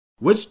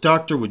Which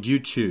doctor would you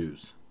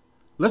choose?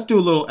 Let's do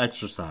a little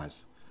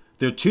exercise.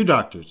 There are two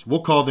doctors.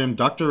 We'll call them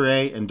Dr.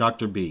 A and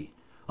Dr. B.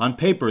 On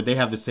paper, they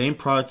have the same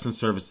products and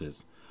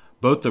services.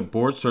 Both are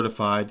board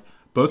certified.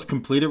 Both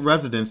completed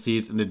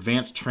residencies and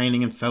advanced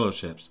training and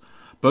fellowships.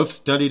 Both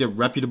studied at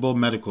reputable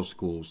medical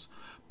schools.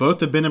 Both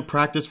have been in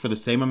practice for the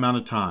same amount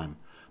of time.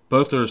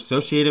 Both are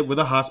associated with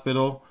a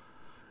hospital,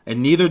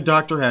 and neither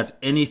doctor has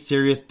any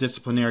serious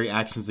disciplinary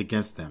actions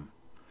against them.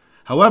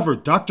 However,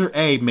 Dr.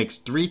 A makes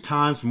 3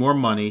 times more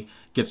money,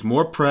 gets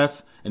more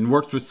press, and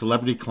works with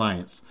celebrity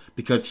clients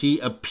because he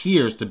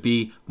appears to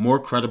be more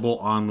credible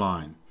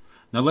online.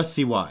 Now let's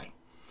see why.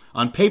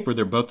 On paper,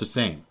 they're both the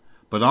same,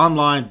 but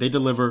online, they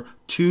deliver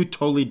 2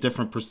 totally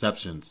different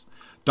perceptions.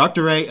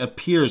 Dr. A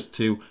appears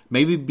to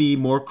maybe be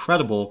more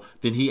credible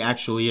than he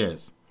actually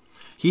is.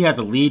 He has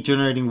a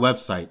lead-generating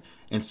website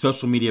and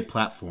social media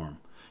platform.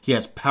 He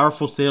has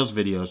powerful sales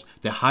videos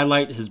that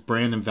highlight his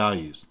brand and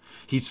values.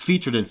 He's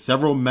featured in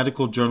several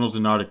medical journals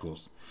and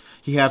articles.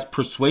 He has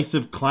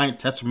persuasive client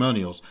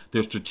testimonials that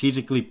are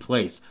strategically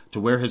placed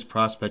to where his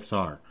prospects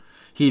are.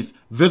 He's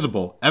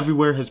visible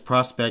everywhere his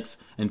prospects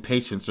and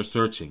patients are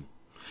searching.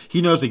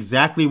 He knows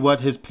exactly what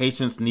his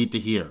patients need to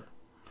hear.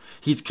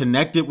 He's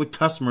connected with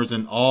customers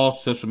in all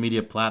social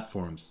media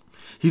platforms.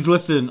 He's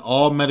listed in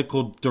all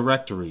medical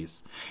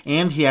directories.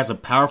 And he has a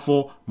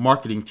powerful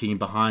marketing team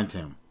behind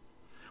him.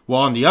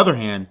 While on the other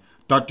hand,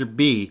 Dr.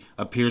 B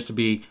appears to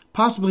be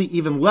possibly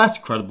even less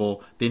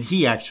credible than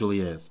he actually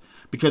is,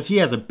 because he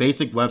has a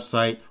basic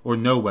website or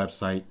no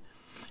website.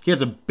 He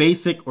has a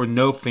basic or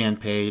no fan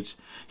page.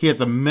 He has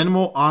a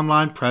minimal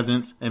online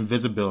presence and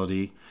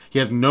visibility. He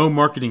has no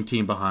marketing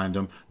team behind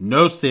him,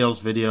 no sales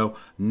video,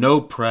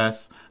 no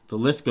press. The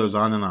list goes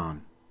on and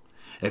on.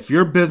 If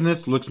your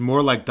business looks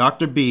more like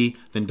Dr. B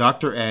than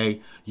Dr.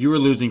 A, you are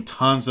losing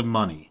tons of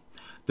money.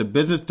 The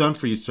Business Done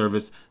For You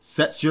service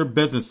sets your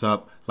business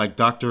up like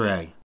Dr. A.